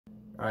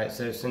Alright,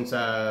 so since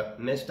I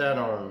missed out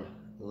on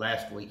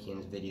last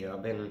weekend's video,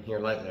 I've been here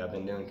lately, I've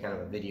been doing kind of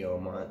a video a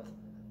month,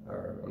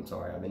 or I'm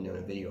sorry, I've been doing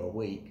a video a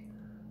week,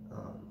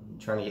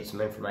 trying to get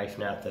some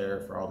information out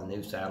there for all the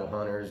new saddle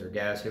hunters or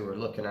guys who are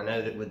looking. I know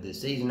that with the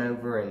season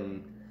over,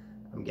 and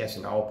I'm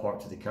guessing all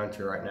parts of the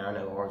country right now, I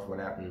know ours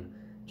went out in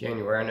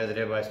January, I know that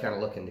everybody's kind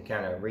of looking to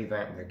kind of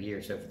revamp their gear.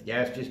 So for the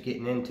guys just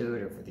getting into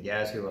it, or for the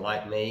guys who are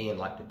like me and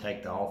like to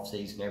take the off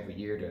season every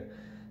year to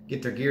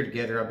get their gear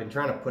together, I've been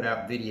trying to put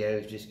out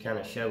videos just kind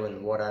of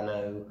showing what I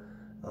know,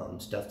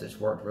 stuff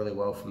that's worked really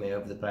well for me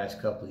over the past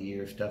couple of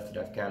years, stuff that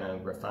I've kind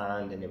of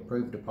refined and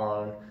improved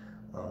upon.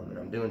 And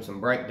I'm doing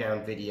some breakdown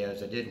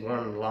videos. I did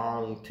one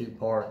long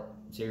 2-part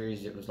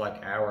series. It was like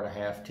an hour and a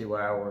half, 2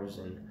 hours,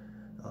 and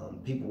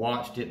people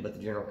watched it, but the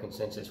general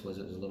consensus was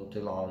it was a little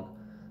too long.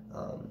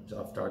 So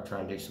I've started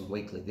trying to do some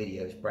weekly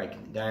videos breaking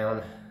it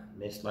down.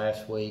 Missed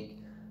last week.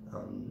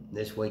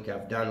 This week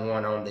I've done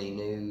one on the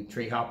new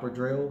treehopper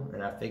drill,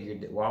 and I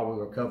figured that while we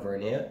were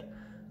covering it,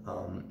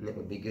 it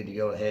would be good to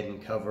go ahead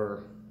and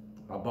cover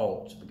my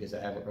bolts, because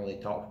I haven't really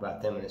talked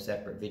about them in a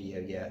separate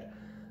video yet.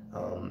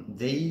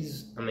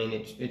 These, I mean,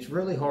 it's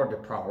really hard to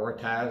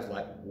prioritize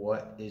like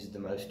what is the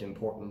most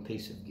important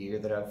piece of gear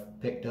that I've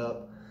picked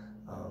up,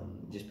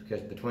 just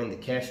because between the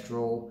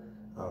Kestrel,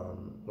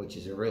 which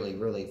is a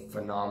really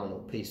phenomenal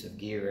piece of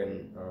gear,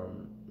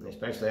 and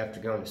especially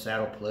after going to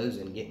Saddlepalooza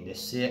and getting to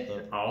sit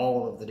in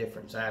all of the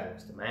different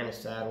saddles, the Manus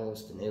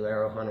saddles, the new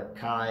Arrow Hunter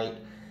Kite,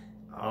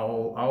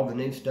 all the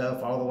new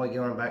stuff, all the way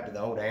going back to the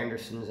old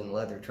Andersons and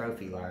leather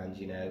trophy lines,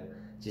 you know,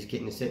 just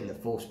getting to sit in the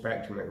full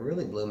spectrum. It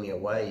really blew me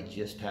away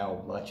just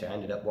how much I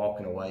ended up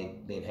walking away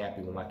being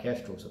happy with my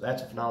Kestrel. So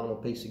that's a phenomenal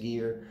piece of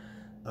gear.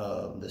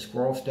 The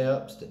Squirrel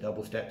Steps that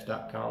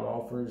doublesteps.com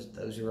offers,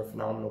 those are a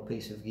phenomenal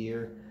piece of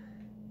gear.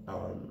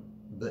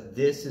 But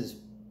this is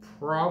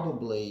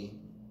probably,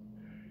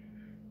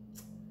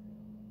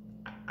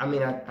 I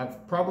mean,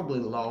 I've probably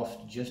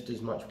lost just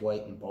as much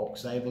weight in bulk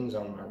savings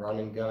on my run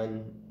and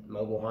gun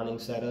mobile hunting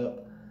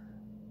setup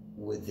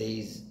with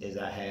these as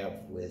I have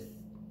with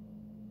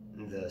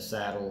the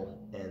saddle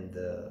and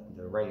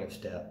the ring of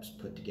steps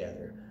put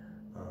together.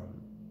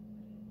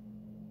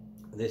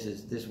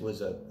 This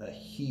was a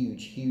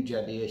huge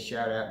idea.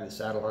 Shout out to the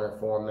Saddle Hunter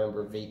Forum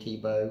member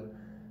VT Bo.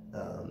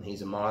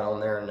 He's a mod on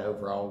there and an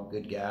overall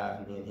good guy.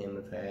 Me and him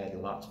have had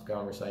lots of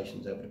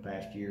conversations over the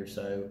past year or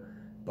so.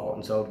 Bought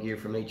and sold gear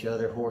from each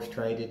other, horse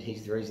traded.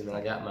 He's the reason that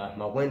I got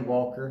my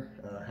Windwalker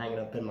hanging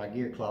up in my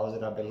gear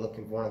closet. I've been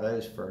looking for one of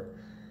those for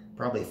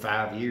probably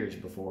 5 years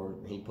before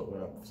he put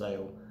one up for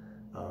sale.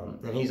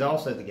 And he's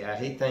also the guy,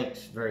 he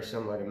thinks very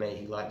similar to me.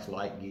 He likes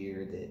light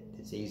gear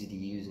that's easy to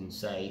use and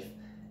safe.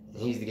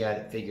 And he's the guy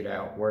that figured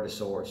out where to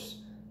source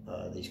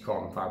these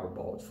carbon fiber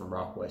bolts from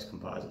Rockwest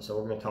Composites. So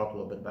we're going to talk a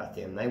little bit about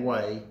them. They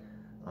weigh,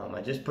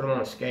 I just put them on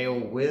a scale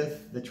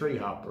with the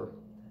treehopper.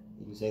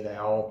 You can see they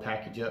all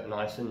package up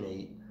nice and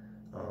neat.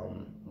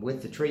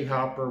 With the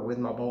treehopper, with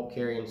my bolt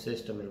carrying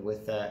system, and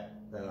with that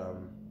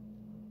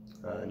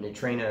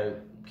neutrino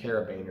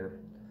carabiner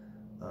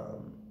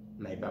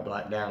made by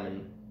Black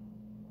Diamond,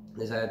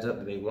 this adds up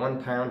to be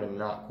 1 pound and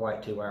not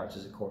quite 2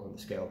 ounces according to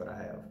the scale that I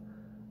have.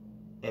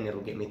 And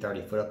it'll get me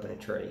 30 foot up in a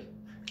tree.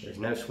 There's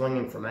no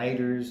swinging from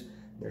aiders.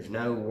 There's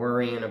no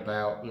worrying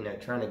about, you know,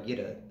 trying to get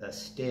a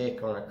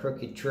stick on a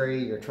crooked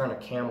tree or trying to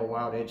camel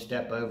wild edge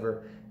step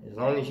over. As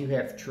long as you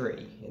have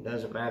tree, it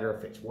doesn't matter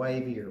if it's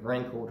wavy or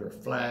wrinkled or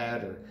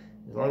flat, or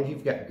as long as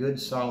you've got good,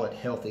 solid,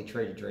 healthy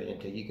tree to tree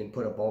into, you can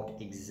put a bolt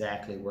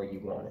exactly where you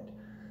want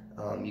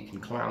it. You can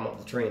climb up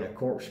the tree in a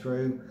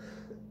corkscrew.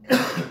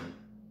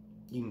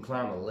 You can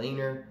climb a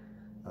leaner,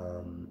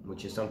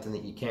 which is something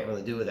that you can't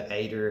really do with an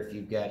aider if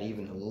you've got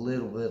even a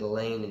little bit of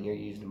lean and you're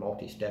using a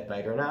multi-step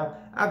aider. And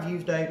I've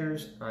used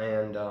aiders,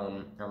 and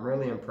I'm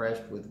really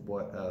impressed with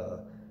what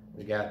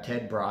the guy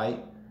Ted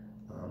Bright,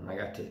 I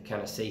got to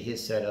kind of see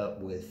his setup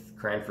with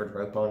Cranford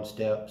rope-on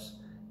steps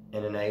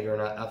and an aider,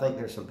 and I think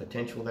there's some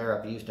potential there.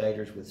 I've used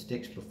aiders with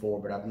sticks before,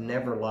 but I've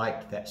never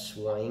liked that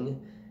swing,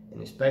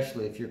 and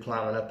especially if you're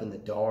climbing up in the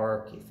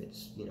dark, if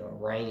it's, you know,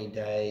 a rainy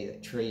day,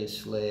 the tree is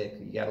slick,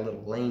 or you got a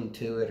little lean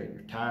to it, or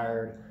you're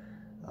tired.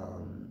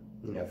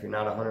 You know, if you're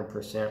not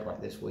 100%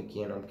 like this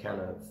weekend, I'm kind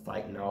of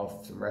fighting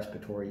off some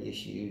respiratory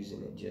issues,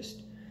 and it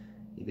just,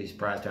 you'd be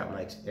surprised how it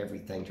makes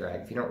everything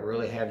drag. If you don't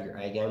really have your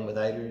A game with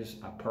aiders,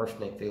 I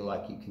personally feel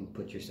like you can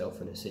put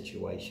yourself in a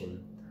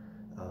situation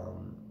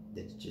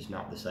that's just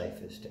not the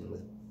safest. And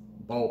with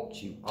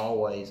bolts, you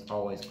always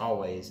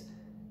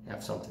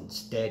have something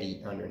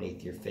steady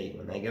underneath your feet.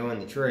 When they go in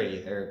the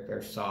tree,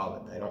 they're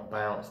solid. They don't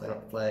bounce, they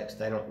don't flex,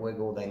 they don't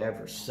wiggle, they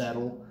never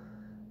settle.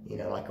 You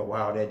know, like a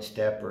wild edge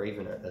step or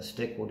even a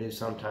stick will do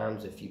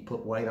sometimes if you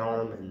put weight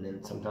on them, and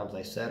then sometimes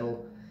they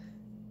settle.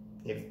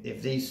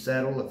 If these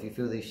settle, if you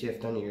feel these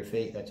shift under your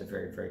feet, that's a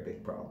very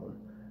big problem.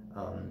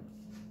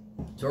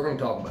 So we're going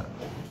to talk about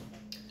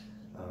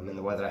them in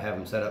the way that I have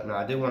them set up. Now,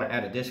 I do want to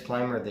add a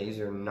disclaimer. These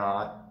are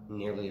not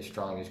nearly as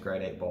strong as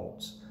grade 8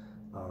 bolts.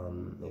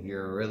 If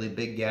you're a really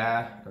big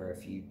guy, or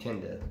if you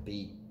tend to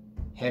be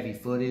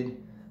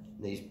heavy-footed,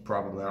 these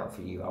probably aren't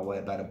for you. I weigh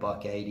about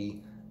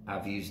 $180.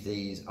 I've used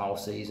these all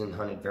season,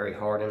 hunted very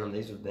hard in them.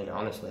 These have been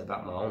honestly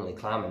about my only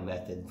climbing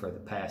method for the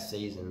past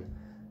season,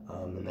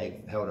 and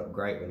they've held up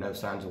great with no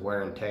signs of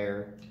wear and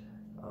tear.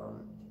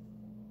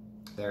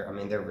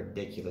 They're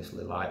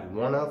ridiculously light.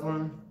 One of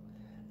them,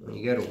 when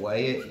you go to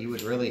weigh it, you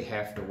would really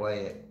have to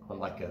weigh it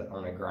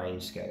on a grain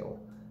scale.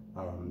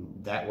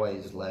 That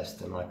weighs less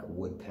than like a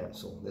wood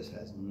pencil. This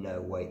has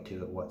no weight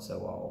to it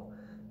whatsoever,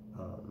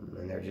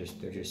 and they're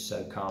just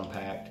so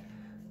compact.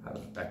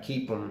 I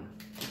keep them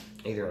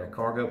either in a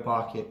cargo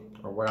pocket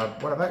or what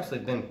I've actually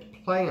been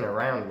playing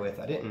around with.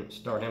 I didn't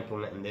start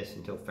implementing this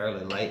until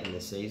fairly late in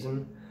the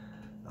season.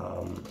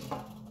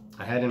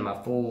 I had in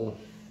my full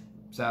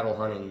saddle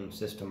hunting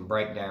system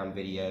breakdown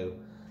video,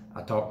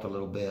 I talked a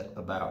little bit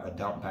about a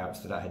dump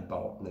pouch that I had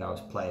bought that I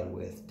was playing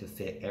with to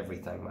fit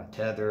everything: my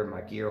tether,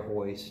 my gear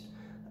hoist,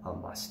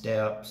 my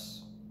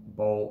steps,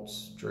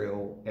 bolts,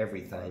 drill,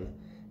 everything.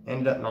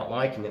 Ended up not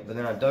liking it, but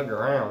then I dug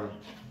around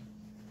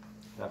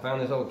and I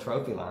found this old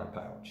trophy line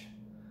pouch,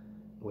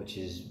 which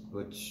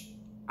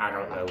I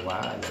don't know why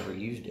I never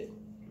used it.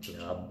 You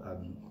know, I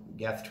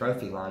got the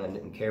trophy line and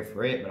didn't care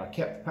for it, but I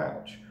kept the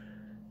pouch,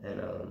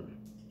 and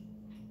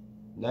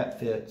that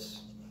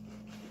fits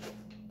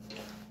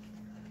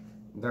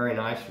very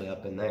nicely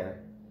up in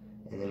there.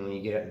 And then when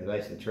you get up to the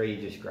base of the tree,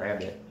 you just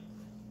grab it,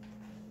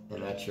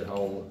 and that's your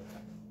whole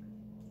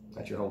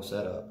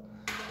setup.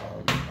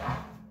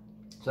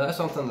 So that's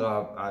something that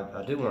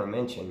I do want to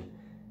mention.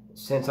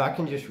 Since I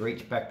can just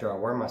reach back there, I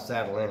wear my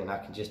saddle in and I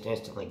can just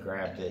instantly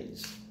grab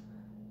these,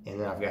 and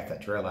then I've got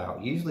that drill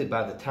out. Usually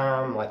by the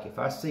time, like if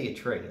I see a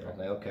tree and I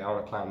say, okay, I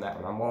want to climb that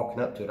one, I'm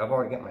walking up to it, I've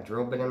already got my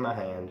drill bit in my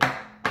hand,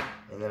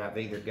 and then I've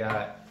either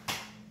got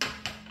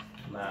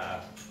my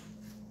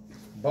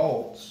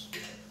bolts.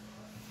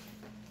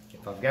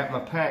 If I've got my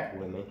pack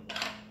with me,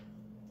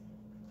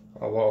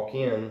 I'll walk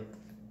in,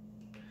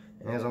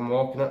 and as I'm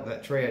walking up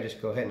that tree, I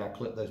just go ahead and I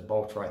clip those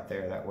bolts right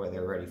there. That way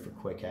they're ready for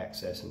quick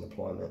access and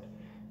deployment.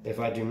 If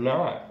I do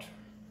not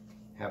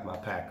have my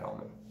pack on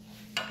me,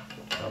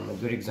 a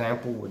good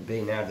example would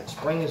be now that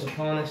spring is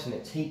upon us and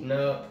it's heating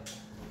up.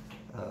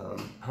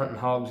 Hunting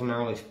hogs in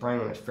early spring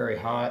when it's very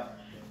hot,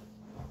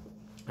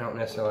 I don't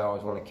necessarily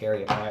always want to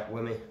carry a pack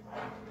with me.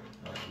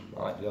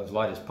 I like to go as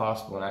light as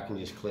possible, and I can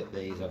just clip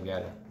these. I've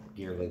got a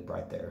gear loop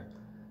right there.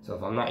 So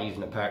if I'm not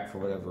using a pack for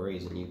whatever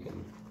reason, you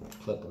can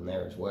clip them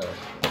there as well.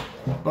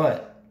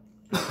 But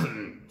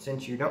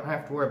since you don't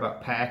have to worry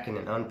about packing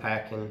and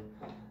unpacking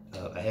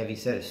a heavy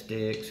set of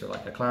sticks, or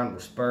like I climbed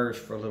with spurs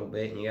for a little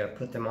bit and you got to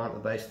put them on the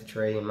base of the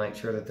tree and make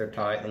sure that they're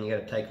tight, and then you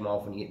got to take them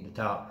off when you get to the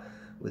top.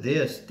 With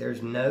this,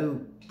 there's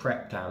no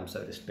prep time,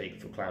 so to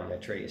speak, for climbing a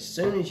tree. As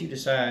soon as you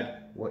decide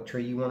what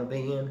tree you want to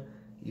be in,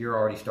 you're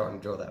already starting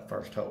to drill that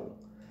first hole.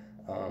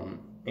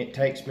 It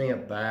takes me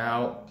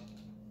about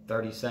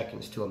 30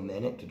 seconds to a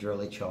minute to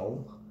drill each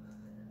hole.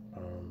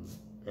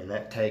 And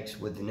that takes,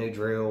 with the new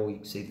drill, you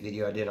can see the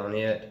video I did on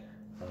it,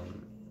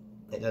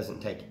 it doesn't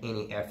take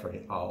any effort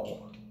at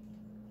all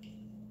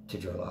to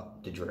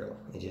drill.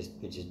 It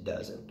just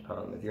doesn't.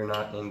 If you're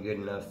not in good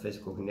enough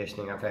physical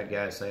conditioning, I've had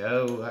guys say,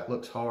 oh, that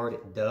looks hard.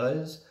 It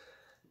does,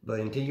 but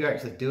until you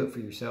actually do it for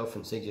yourself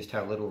and see just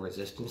how little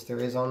resistance there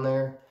is on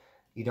there,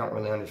 you don't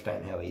really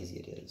understand how easy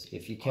it is.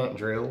 If you can't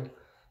drill,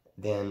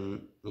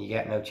 then you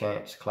got no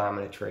chance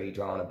climbing a tree,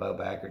 drawing a bow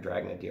back, or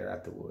dragging a deer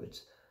out the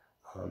woods.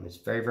 It's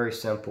very, very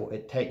simple.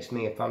 It takes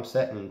me, if I'm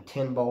setting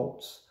 10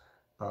 bolts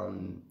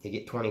to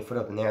get 20 foot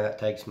up in there, that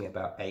takes me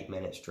about 8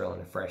 minutes drilling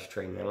a fresh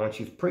tree. Now, once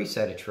you've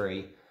preset a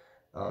tree,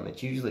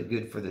 it's usually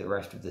good for the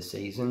rest of the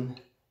season.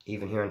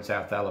 Even here in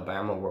South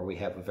Alabama, where we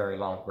have a very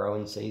long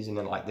growing season,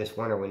 and like this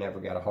winter, we never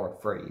got a hard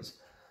freeze.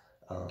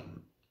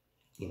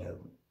 You know,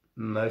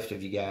 most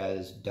of you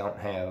guys don't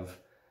have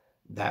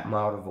that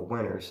mild of a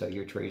winter, so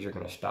your trees are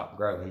going to stop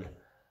growing.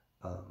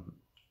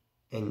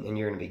 And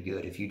you're going to be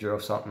good. If you drill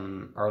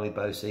something early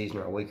bow season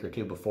or a week or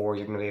two before,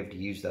 you're going to be able to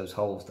use those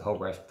holes the whole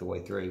rest of the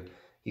way through.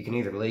 You can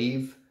either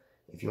leave,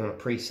 if you want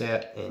to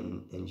preset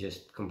and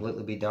just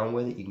completely be done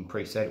with it, you can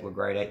preset it with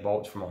grade 8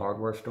 bolts from a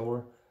hardware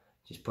store.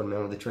 Just put them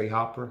in with a tree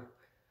hopper.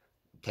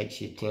 It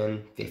takes you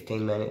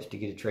 10-15 minutes to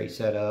get a tree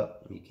set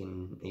up. You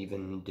can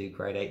even do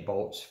grade 8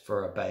 bolts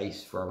for a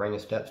base, for a ring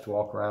of steps to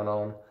walk around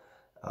on.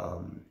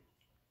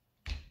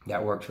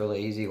 That works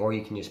really easy, or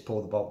you can just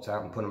pull the bolts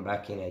out and put them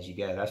back in as you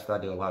go. That's what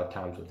I do a lot of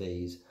times with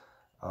these.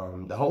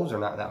 The holes are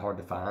not that hard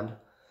to find.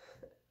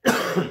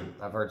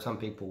 I've heard some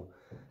people,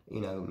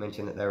 you know,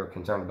 mention that they were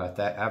concerned about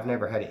that. I've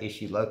never had an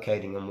issue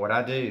locating them. What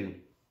I do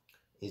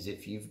is,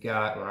 if you've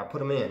got, when I put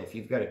them in, if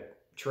you've got a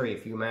tree,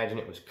 if you imagine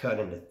it was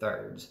cut into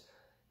thirds,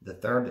 the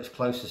third that's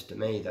closest to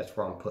me, that's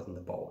where I'm putting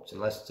the bolts,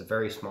 unless it's a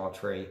very small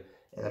tree,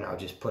 and then I'll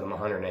just put them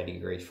 180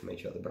 degrees from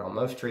each other. But on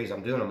most trees,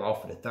 I'm doing them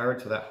off at a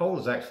third, so that hole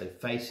is actually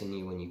facing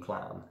you when you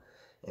climb.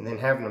 And then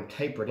having them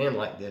tapered in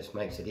like this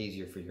makes it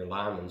easier for your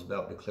lineman's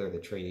belt to clear the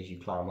tree as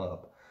you climb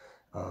up.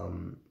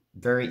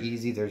 Very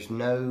easy. There's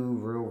no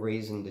real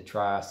reason to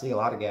try. I see a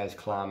lot of guys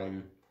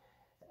climbing,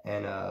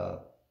 and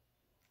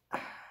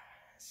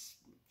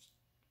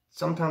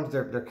sometimes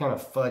they're kind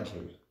of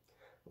fudging.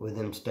 with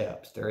them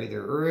steps. They're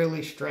either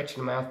really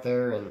stretching them out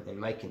there and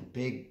making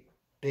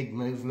big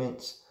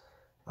movements,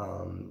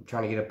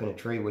 trying to get up in a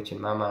tree, which in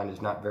my mind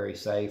is not very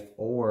safe,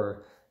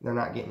 or they're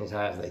not getting as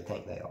high as they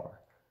think they are.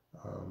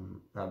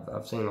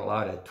 I've seen a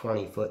lot of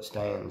 20-foot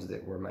stands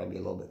that were maybe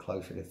a little bit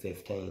closer to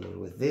 15, and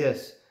with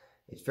this,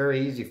 it's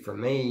very easy for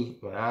me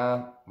when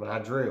I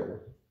drill.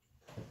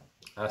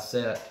 I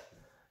set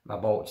my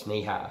bolts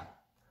knee high,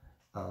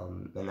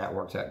 and that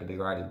works out to be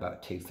right at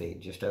about 2 feet,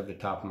 just over the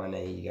top of my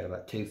knee. You got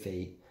about 2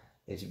 feet.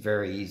 It's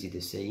very easy to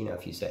see. You know,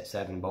 if you set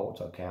 7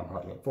 bolts, okay, I'm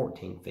hunting at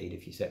 14 feet.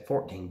 If you set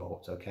 14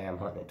 bolts, okay, I'm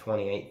hunting at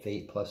 28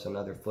 feet plus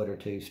another foot or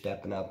two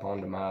stepping up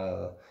onto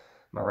my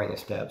my ring of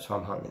steps, so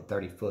I'm hunting at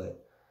 30 foot.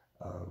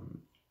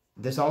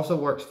 This also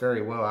works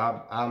very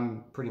well.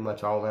 I'm pretty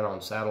much all in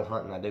on saddle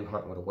hunting. I do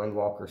hunt with a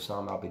windwalker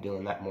some. I'll be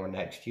doing that more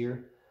next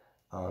year,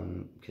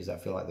 because I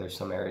feel like there's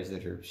some areas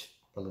that are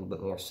a little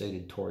bit more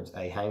suited towards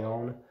a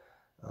hang-on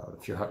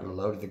if you're hunting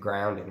low to the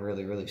ground in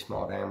really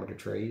small diameter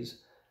trees.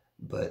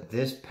 But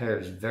this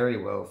pairs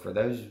very well for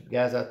those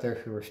guys out there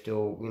who are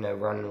still, you know,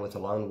 running with a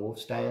lone wolf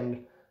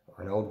stand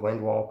or an old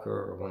windwalker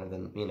or one of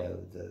them, you know,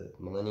 the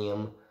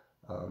Millennium,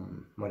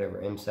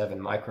 whatever, M7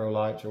 micro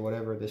lights or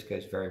whatever. This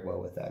goes very well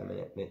with that. I mean,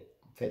 it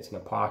fits in a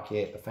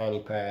pocket, a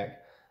fanny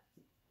pack,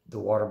 the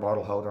water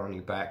bottle holder on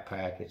your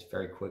backpack. It's a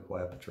very quick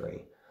way up a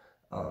tree.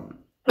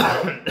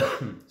 At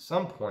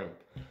some point,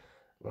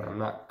 when I'm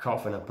not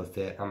coughing up a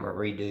fit, I'm going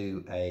to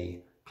redo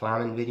a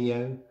climbing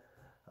video.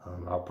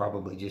 I'll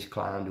probably just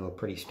climb to a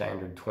pretty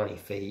standard 20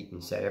 feet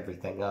and set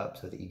everything up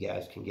so that you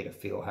guys can get a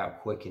feel how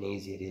quick and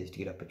easy it is to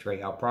get up a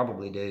tree. I'll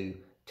probably do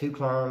 2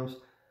 climbs.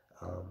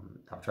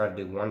 I'll try to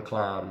do 1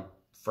 climb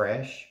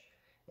fresh,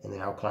 and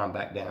then I'll climb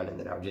back down, and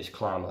then I'll just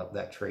climb up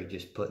that tree,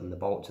 just putting the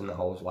bolts in the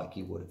holes like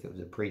you would if it was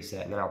a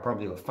preset. And then I'll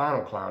probably do a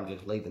final climb,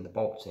 just leaving the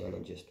bolts in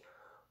and just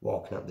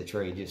walking up the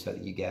tree, just so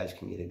that you guys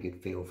can get a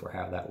good feel for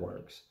how that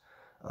works.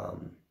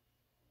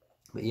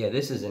 But yeah,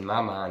 this is in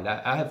my mind.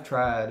 I have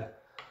tried.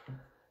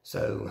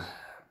 So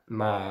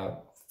my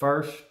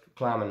first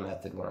climbing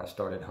method when I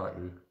started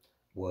hunting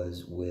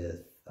was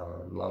with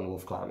lone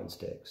wolf climbing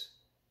sticks,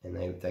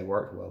 and they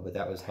worked well, but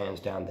that was hands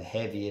down the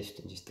heaviest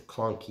and just the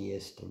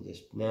clunkiest and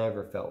just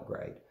never felt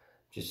great.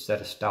 Just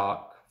set a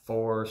stock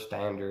 4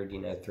 standard, you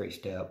know,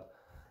 3-step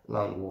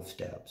lone wolf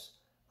steps.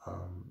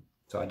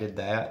 So I did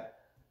that.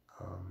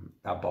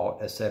 I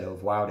bought a set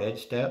of wild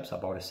edge steps. I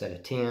bought a set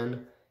of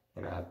 10,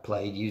 and I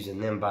played using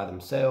them by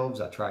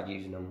themselves. I tried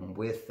using them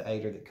with the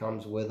aider that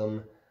comes with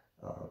them.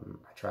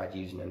 I tried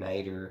using an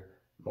aider,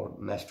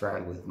 messed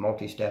around with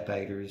multi-step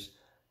aiders.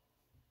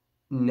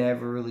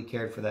 Never really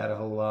cared for that a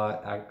whole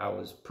lot. I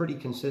was pretty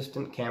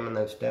consistent camming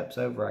those steps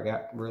over. I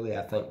got really,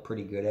 I think,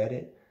 pretty good at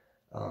it.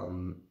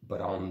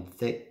 But on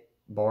thick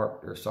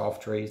bark or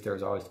soft trees,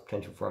 there's always the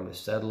potential for them to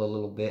settle a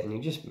little bit, and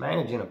you're just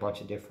managing a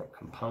bunch of different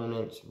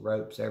components,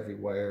 ropes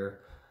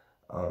everywhere.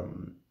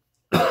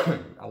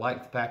 I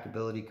like the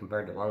packability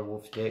compared to lone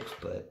wolf sticks,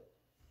 but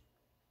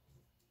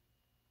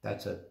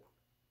that's a,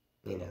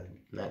 you know,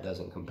 that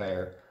doesn't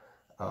compare.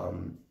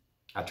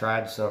 I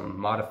tried some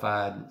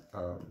modified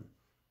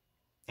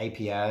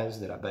APIs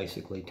that I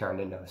basically turned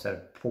into a set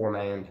of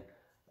 4-man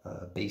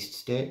beast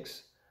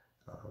sticks.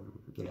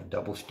 You know,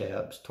 double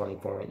steps,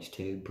 24-inch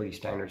tube, pretty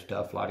standard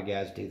stuff. A lot of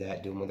guys do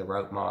that, do them with a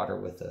rope mod or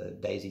with a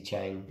daisy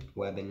chain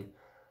webbing.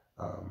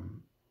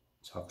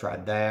 So I've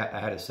tried that. I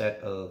had a set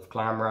of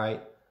Climb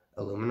Right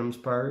aluminum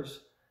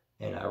spurs,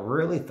 and I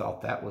really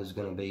thought that was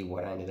going to be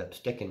what I ended up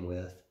sticking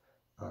with.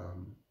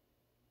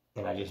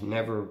 And I just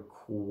never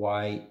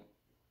quite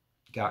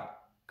got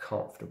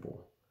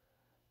comfortable.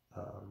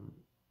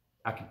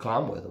 I could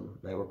climb with them.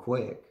 They were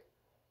quick.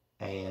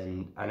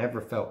 And I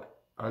never felt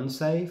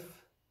unsafe,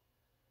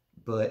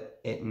 but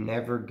it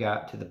never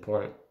got to the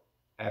point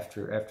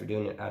after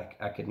doing it,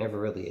 I could never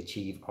really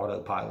achieve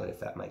autopilot, if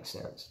that makes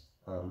sense.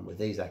 With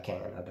these I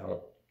can. I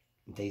don't.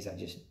 These I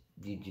just,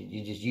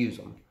 you just use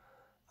them.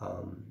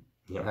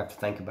 You don't have to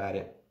think about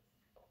it.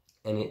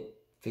 And it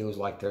feels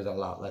like there's a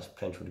lot less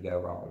potential to go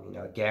wrong. You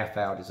know, a gaff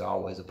out is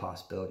always a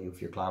possibility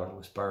if you're climbing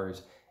with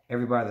spurs.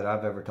 Everybody that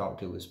I've ever talked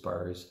to with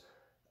spurs,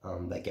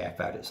 they gaff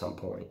out at some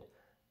point.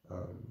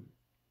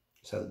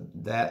 So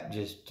that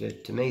just,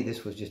 to me,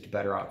 this was just a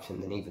better option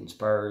than even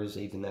spurs,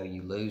 even though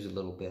you lose a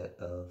little bit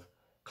of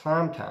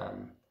climb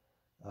time.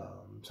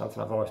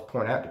 Something I've always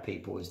pointed out to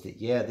people is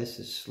that, yeah, this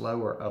is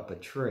slower up a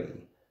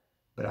tree,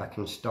 but I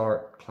can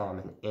start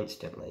climbing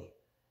instantly.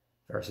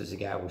 Versus a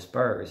guy with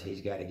spurs,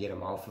 he's got to get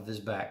them off of his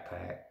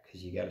backpack,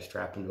 because you got to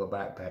strap them to a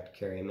backpack to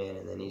carry them in,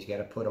 and then he's got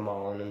to put them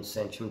on and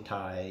cinch them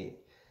tight.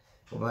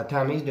 Well, by the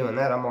time he's doing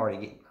that, I'm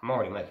already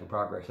making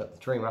progress up the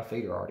tree. My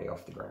feet are already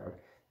off the ground.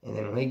 And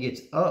then when he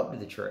gets up to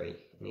the tree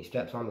and he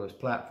steps onto his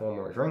platform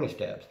or his ring of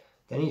steps,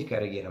 then he's got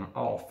to get them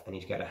off and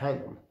he's got to hang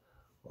them.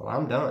 Well,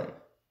 I'm done.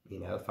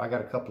 You know, if I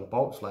got a couple of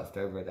bolts left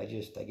over, they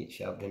get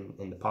shoved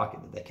in the pocket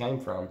that they came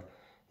from,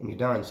 and you're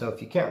done. So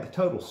if you count the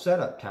total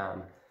setup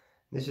time,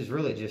 this is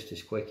really just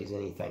as quick as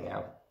anything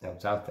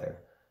else out there.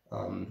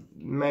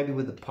 Maybe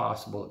with the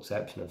possible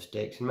exception of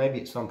sticks, and maybe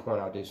at some point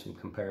I'll do some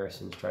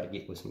comparisons, try to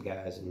get with some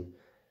guys and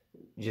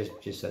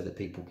just so that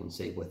people can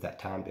see what that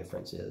time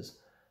difference is.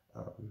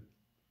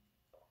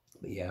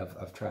 But yeah,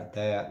 I've tried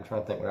that. I'm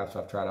trying to think what else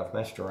I've tried. I've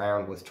messed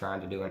around with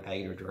trying to do an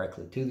aider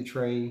directly to the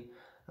tree.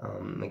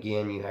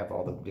 Again, you have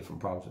all the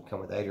different problems that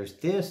come with aiders.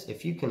 This,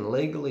 if you can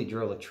legally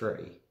drill a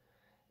tree,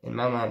 in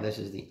my mind, this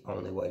is the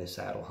only way to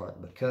saddle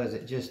hunt, because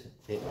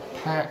it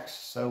packs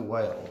so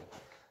well.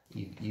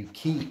 You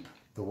keep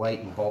the weight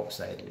and bulk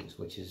savings,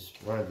 which is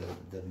one of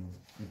the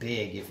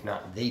big, if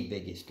not the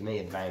biggest to me,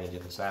 advantage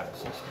of a saddle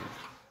system.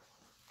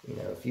 You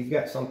know, if you've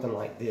got something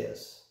like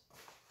this,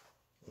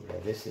 you know,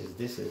 this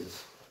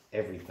is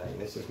everything.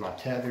 This is my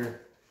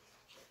tether.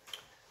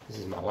 This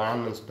is my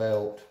lineman's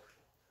belt.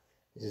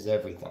 This is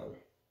everything.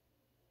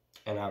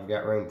 And I've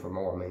got room for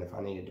more. I mean, if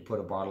I needed to put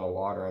a bottle of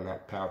water in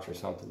that pouch or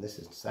something, this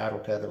is saddle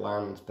tether,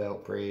 lineman's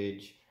belt,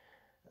 bridge,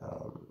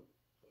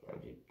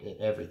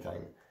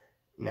 everything.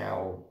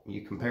 Now,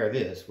 you compare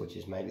this, which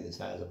is maybe the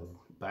size of a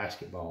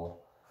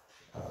basketball,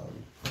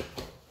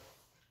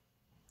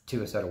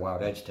 to a set of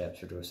wild edge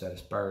taps or to a set of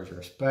spurs or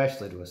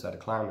especially to a set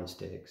of climbing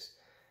sticks,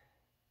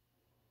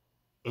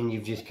 and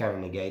you've just kind of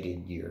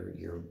negated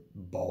your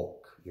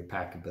bulk, your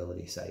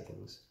packability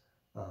savings,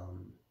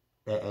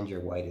 and your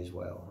weight as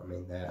well. I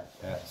mean,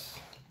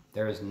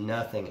 there is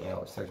nothing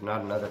else. There's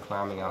not another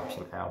climbing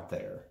option out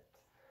there,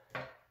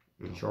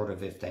 and short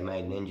of if they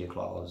made ninja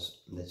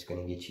claws, that's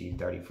going to get you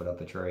 30 foot up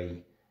a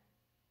tree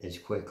as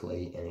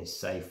quickly and as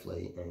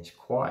safely and as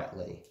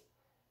quietly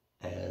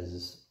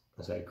as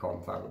a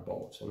carbon fiber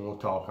bolts. And we'll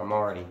talk.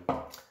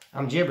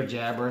 I'm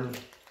jibber-jabbering,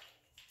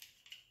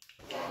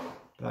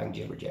 but I can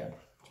jibber-jabber.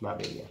 It's my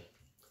video.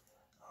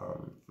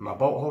 My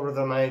bolt holder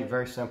that I made,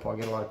 very simple. I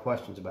get a lot of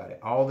questions about it.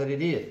 All that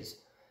it is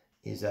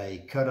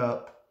a cut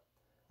up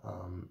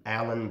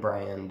Allen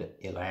brand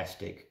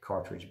elastic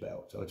cartridge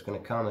belt. So it's going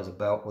to come as a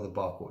belt with a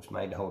buckle. It's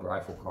made to hold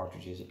rifle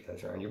cartridges. It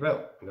goes around your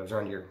belt. It goes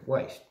around your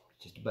waist.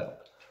 It's just a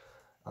belt.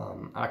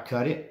 I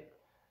cut it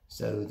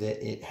so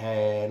that it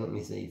had, let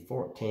me see,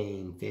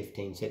 14,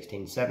 15,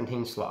 16,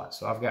 17 slots.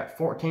 So I've got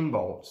 14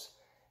 bolts,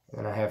 and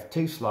then I have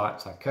 2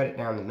 slots. I cut it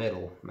down the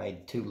middle,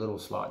 made 2 little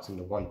slots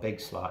into 1 big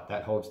slot.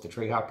 That holds the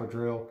treehopper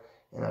drill.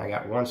 And then I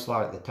got 1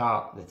 slot at the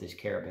top that this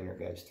carabiner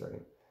goes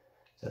through.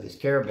 So this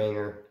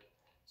carabiner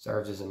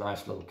serves as a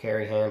nice little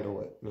carry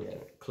handle.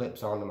 It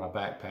clips onto my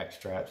backpack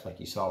straps like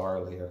you saw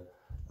earlier.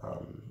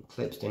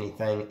 Clips to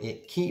anything.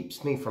 It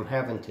keeps me from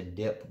having to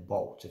dip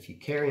bolts. If you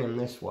carry them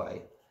this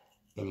way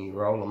and you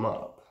roll them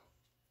up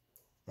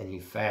and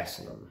you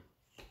fasten them,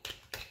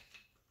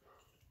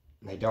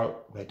 they don't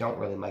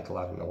really make a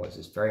lot of noise.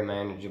 It's very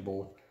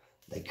manageable.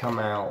 They come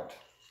out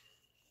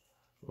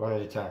one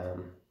at a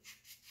time,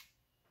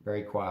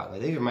 very quietly.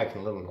 These are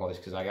making a little noise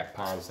because I got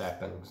pine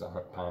sap in them because I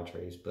hunt pine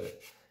trees.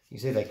 But you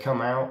see they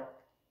come out,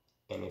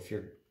 and if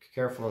you're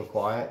careful and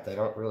quiet, they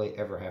don't really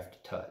ever have to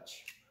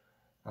touch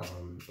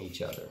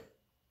each other.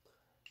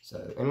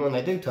 So, and when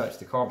they do touch,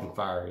 the carbon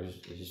fiber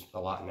is a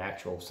lot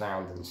natural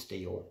sound than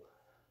steel.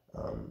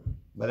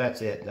 But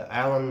that's it. The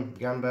Allen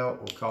gun belt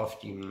will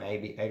cost you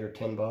maybe $8 or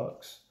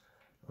 $10.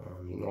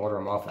 You can order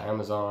them off of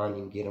Amazon.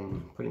 You can get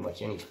them pretty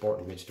much any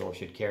sporting goods store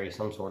should carry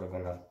some sort of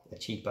a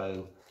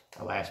cheapo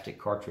elastic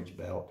cartridge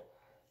belt.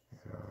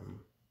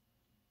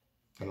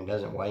 And it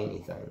doesn't weigh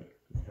anything.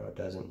 You know, it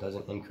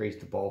doesn't increase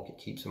the bulk. It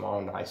keeps them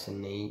all nice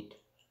and neat.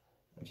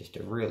 Just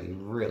a really,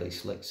 really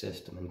slick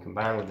system. And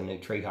combined with the new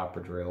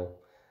treehopper drill,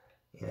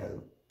 you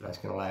know, that's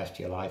going to last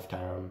you a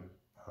lifetime.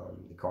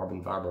 The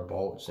carbon fiber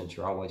bolts, since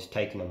you're always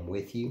taking them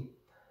with you,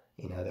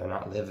 you know, they're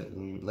not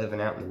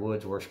living out in the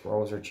woods where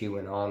squirrels are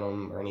chewing on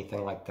them or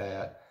anything like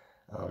that.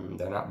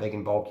 They're not big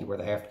and bulky where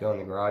they have to go in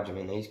the garage. I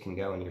mean, these can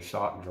go in your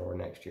sock drawer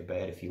next to your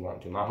bed if you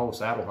want to. My whole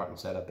saddle hunting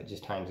setup, it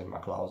just hangs in my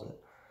closet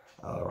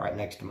right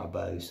next to my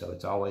bow. So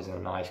it's always in a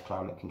nice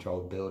climate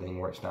controlled building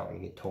where it's not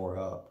going to get tore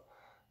up.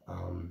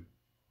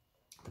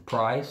 The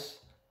price,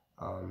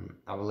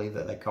 I believe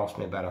that they cost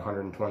me about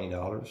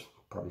 $120.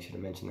 Probably should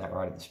have mentioned that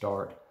right at the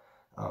start.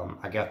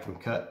 I got them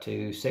cut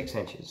to 6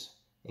 inches.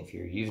 If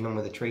you're using them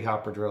with a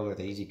treehopper drill or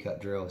the easy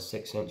cut drill, a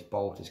 6-inch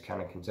bolt is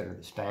kind of considered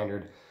the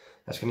standard.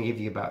 That's going to give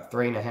you about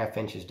 3.5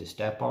 inches to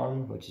step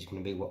on, which is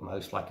going to be what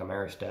most like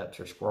Ameristeps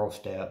or squirrel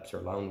steps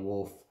or lone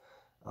wolf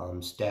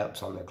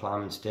steps on their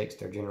climbing sticks.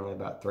 They're generally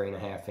about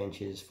 3.5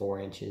 inches, 4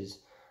 inches.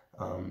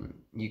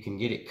 You can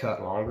get it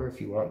cut longer if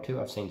you want to.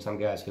 I've seen some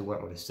guys who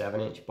went with a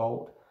 7-inch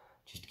bolt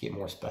just to get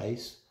more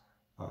space.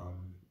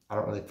 I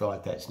don't really feel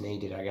like that's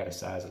needed. I got a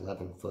size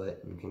 11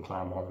 foot and can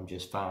climb on them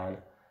just fine.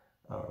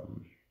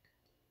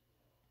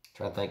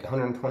 Trying to think,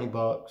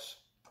 $120.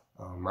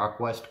 Rock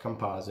West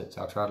Composites.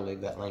 I'll try to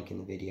leave that link in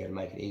the video to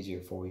make it easier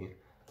for you.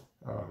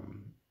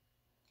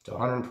 So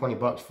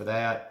 $120 for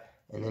that.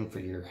 And then for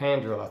your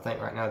hand drill, I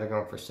think right now they're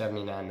going for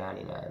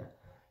 $79.99.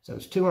 So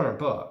it's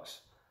 $200,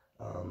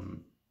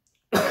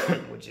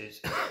 which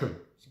is,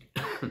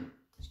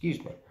 excuse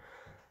me,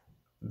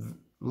 a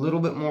little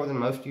bit more than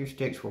most of your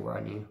sticks will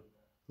run you.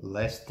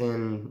 Less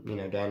than, you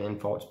know, Dan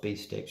Infault's B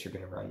sticks are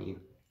going to run you.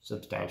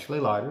 Substantially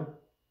lighter,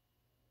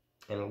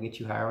 and will get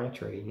you higher on a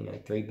tree. You know,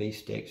 3 B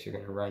sticks are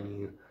going to run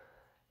you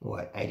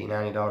what, $80,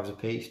 $90 a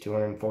piece,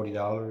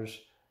 $240,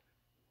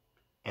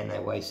 and they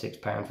weigh 6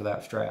 pounds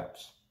without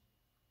straps.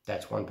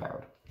 That's 1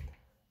 pound.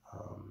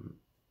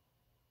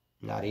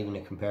 Not even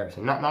a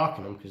comparison. Not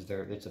knocking them, because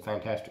it's a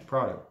fantastic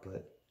product,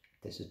 but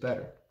this is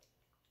better,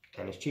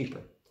 and it's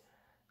cheaper.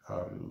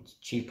 It's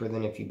cheaper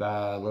than if you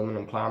buy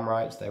aluminum climb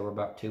rights. They were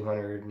about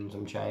 200 and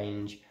some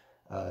change.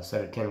 A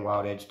set of 10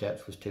 wild edge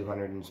steps was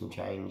 200 and some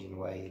change and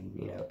weighed,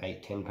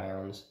 8-10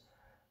 pounds.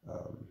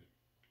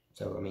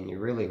 So, I mean, you're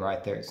really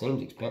right there. It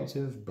seems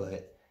expensive,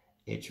 but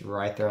it's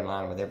right there in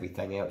line with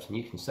everything else. And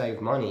you can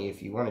save money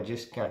if you want to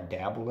just kind of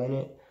dabble in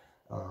it.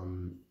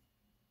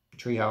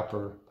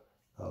 Treehopper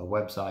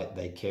website,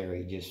 they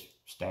carry just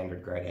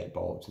standard grade 8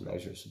 bolts, and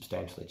those are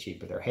substantially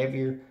cheaper. They're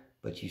heavier,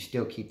 but you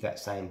still keep that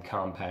same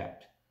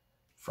compact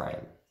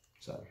frame.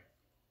 So,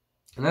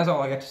 and that's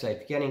all I got to say.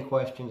 If you got any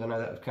questions, I know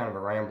that was kind of a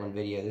rambling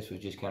video. This was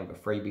just kind of a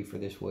freebie for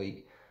this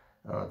week.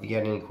 If you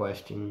got any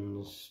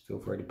questions, feel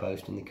free to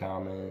post in the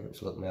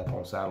comments. Look me up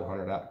on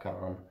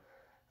saddlehunter.com.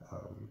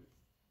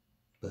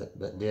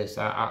 But this,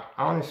 I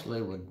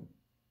honestly would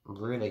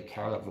really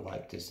kind of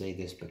like to see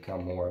this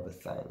become more of a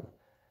thing,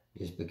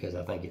 just because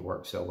I think it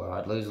works so well.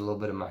 I'd lose a little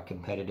bit of my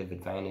competitive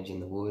advantage in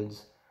the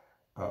woods,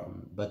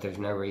 but there's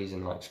no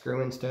reason, like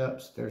screwing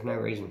steps, there's no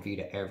reason for you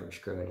to ever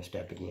screw in a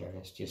step again.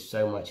 It's just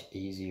so much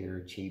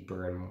easier,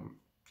 cheaper, and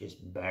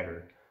just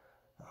better.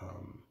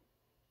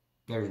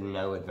 There's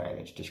no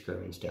advantage to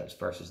screwing steps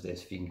versus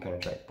this if you can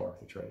penetrate the bark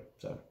of the tree.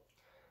 So,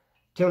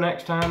 till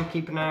next time,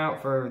 keep an eye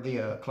out for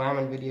the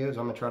climbing videos.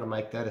 I'm going to try to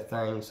make that a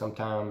thing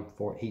sometime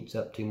before it heats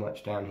up too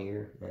much down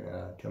here.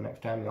 And till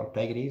next time, y'all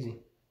take it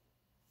easy.